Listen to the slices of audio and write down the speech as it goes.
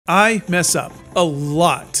I mess up a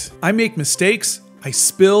lot. I make mistakes, I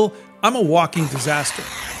spill, I'm a walking disaster.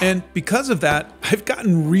 And because of that, I've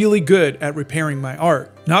gotten really good at repairing my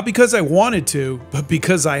art. Not because I wanted to, but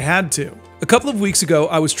because I had to. A couple of weeks ago,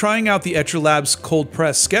 I was trying out the Etcher Labs cold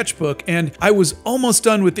press sketchbook and I was almost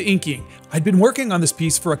done with the inking. I'd been working on this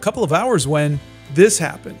piece for a couple of hours when this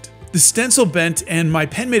happened. The stencil bent and my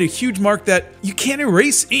pen made a huge mark that you can't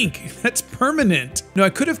erase ink. That's permanent. Now I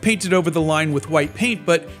could have painted over the line with white paint,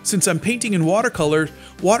 but since I'm painting in watercolor,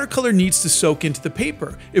 watercolor needs to soak into the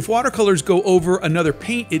paper. If watercolors go over another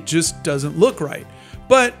paint, it just doesn't look right.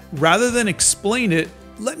 But rather than explain it,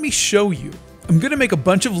 let me show you. I'm gonna make a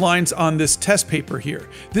bunch of lines on this test paper here.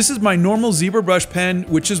 This is my normal zebra brush pen,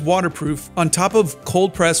 which is waterproof, on top of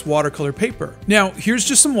cold press watercolor paper. Now, here's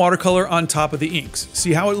just some watercolor on top of the inks.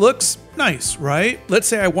 See how it looks? Nice, right? Let's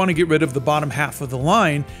say I wanna get rid of the bottom half of the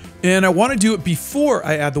line, and I wanna do it before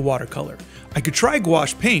I add the watercolor. I could try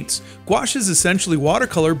gouache paints. Gouache is essentially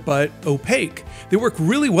watercolor, but opaque. They work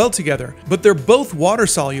really well together, but they're both water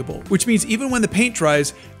soluble, which means even when the paint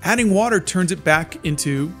dries, adding water turns it back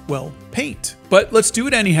into, well, paint. But let's do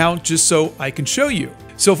it anyhow, just so I can show you.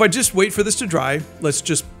 So if I just wait for this to dry, let's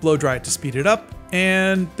just blow dry it to speed it up,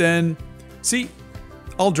 and then, see,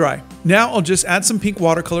 all dry. Now I'll just add some pink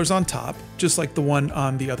watercolors on top, just like the one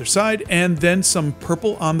on the other side, and then some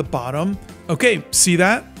purple on the bottom. Okay, see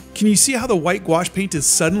that? Can you see how the white gouache paint is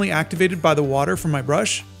suddenly activated by the water from my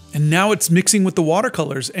brush? And now it's mixing with the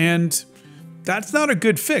watercolors, and that's not a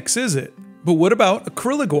good fix, is it? But what about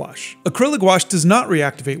acrylic gouache? Acrylic gouache does not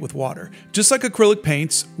reactivate with water. Just like acrylic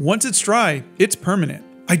paints, once it's dry, it's permanent.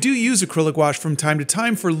 I do use acrylic gouache from time to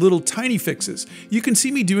time for little tiny fixes. You can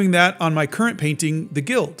see me doing that on my current painting, The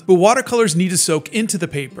Guild. But watercolors need to soak into the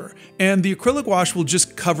paper, and the acrylic gouache will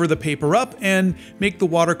just cover the paper up and make the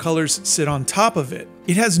watercolors sit on top of it.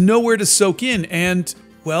 It has nowhere to soak in, and,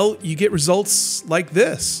 well, you get results like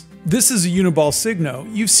this. This is a Uniball Signo.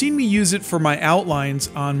 You've seen me use it for my outlines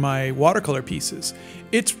on my watercolor pieces.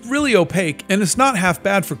 It's really opaque, and it's not half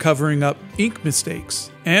bad for covering up ink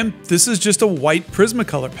mistakes. And this is just a white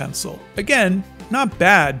Prismacolor pencil. Again, not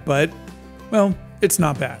bad, but, well, it's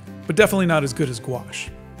not bad, but definitely not as good as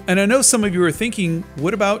gouache. And I know some of you are thinking,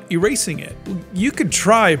 what about erasing it? You could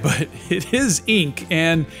try, but it is ink,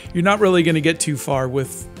 and you're not really gonna get too far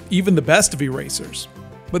with even the best of erasers.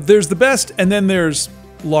 But there's the best, and then there's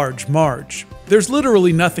Large Marge. There's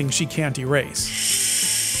literally nothing she can't erase.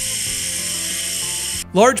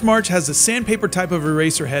 Large Marge has a sandpaper type of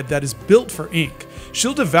eraser head that is built for ink.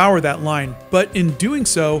 She'll devour that line, but in doing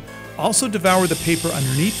so, also devour the paper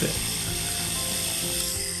underneath it.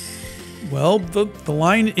 Well, the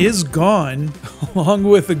line is gone, along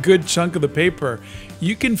with a good chunk of the paper.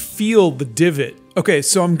 You can feel the divot. Okay,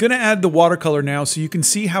 so I'm gonna add the watercolor now so you can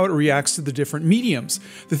see how it reacts to the different mediums.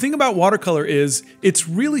 The thing about watercolor is it's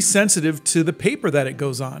really sensitive to the paper that it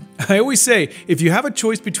goes on. I always say, if you have a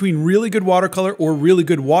choice between really good watercolor or really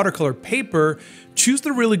good watercolor paper, choose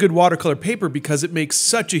the really good watercolor paper because it makes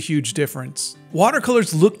such a huge difference.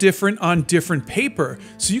 Watercolors look different on different paper,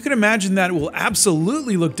 so you can imagine that it will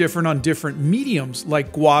absolutely look different on different mediums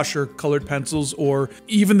like gouache or colored pencils or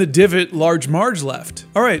even the divot Large Marge left.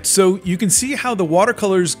 Alright, so you can see how the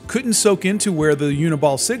watercolors couldn't soak into where the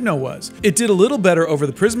Uniball Signo was. It did a little better over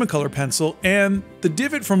the Prismacolor pencil, and the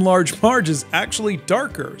divot from Large Marge is actually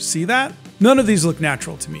darker. See that? None of these look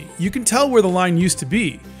natural to me. You can tell where the line used to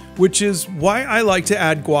be, which is why I like to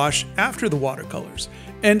add gouache after the watercolors.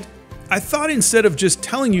 And I thought instead of just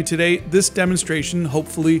telling you today, this demonstration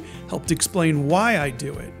hopefully helped explain why I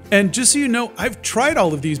do it. And just so you know, I've tried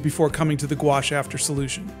all of these before coming to the gouache after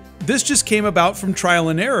solution. This just came about from trial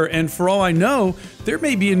and error, and for all I know, there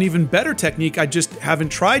may be an even better technique I just haven't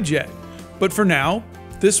tried yet. But for now,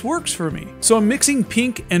 this works for me. So I'm mixing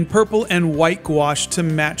pink and purple and white gouache to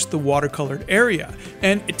match the watercolored area.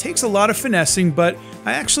 And it takes a lot of finessing, but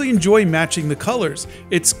I actually enjoy matching the colors.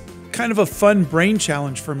 It's kind of a fun brain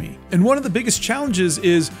challenge for me. And one of the biggest challenges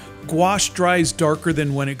is gouache dries darker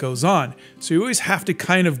than when it goes on. So you always have to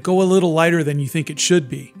kind of go a little lighter than you think it should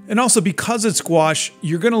be. And also because it's gouache,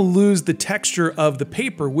 you're gonna lose the texture of the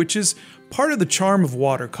paper, which is part of the charm of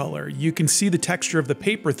watercolor. You can see the texture of the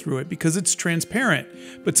paper through it because it's transparent.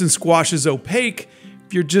 But since gouache is opaque,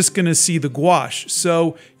 you're just gonna see the gouache.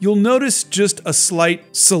 So you'll notice just a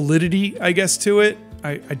slight solidity, I guess, to it.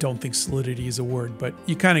 I don't think solidity is a word, but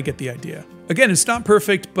you kind of get the idea. Again, it's not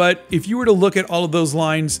perfect, but if you were to look at all of those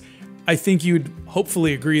lines, I think you'd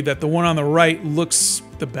hopefully agree that the one on the right looks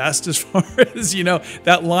the best as far as, you know,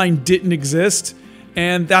 that line didn't exist.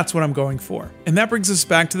 And that's what I'm going for. And that brings us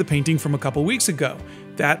back to the painting from a couple weeks ago.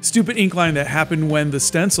 That stupid ink line that happened when the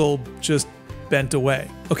stencil just bent away.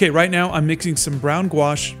 Okay, right now I'm mixing some brown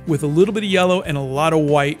gouache with a little bit of yellow and a lot of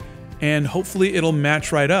white, and hopefully it'll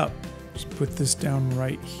match right up. Just put this down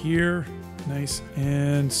right here, nice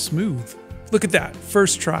and smooth. Look at that,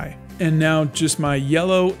 first try. And now just my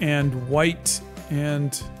yellow and white,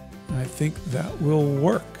 and I think that will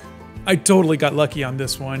work. I totally got lucky on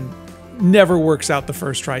this one. Never works out the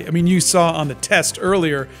first try. I mean, you saw on the test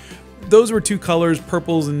earlier, those were two colors,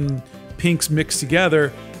 purples and pinks mixed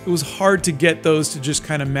together. It was hard to get those to just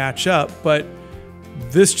kind of match up, but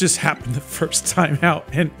this just happened the first time out,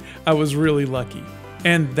 and I was really lucky.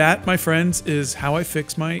 And that, my friends, is how I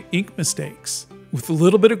fix my ink mistakes. With a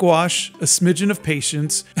little bit of gouache, a smidgen of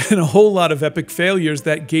patience, and a whole lot of epic failures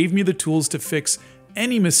that gave me the tools to fix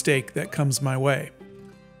any mistake that comes my way.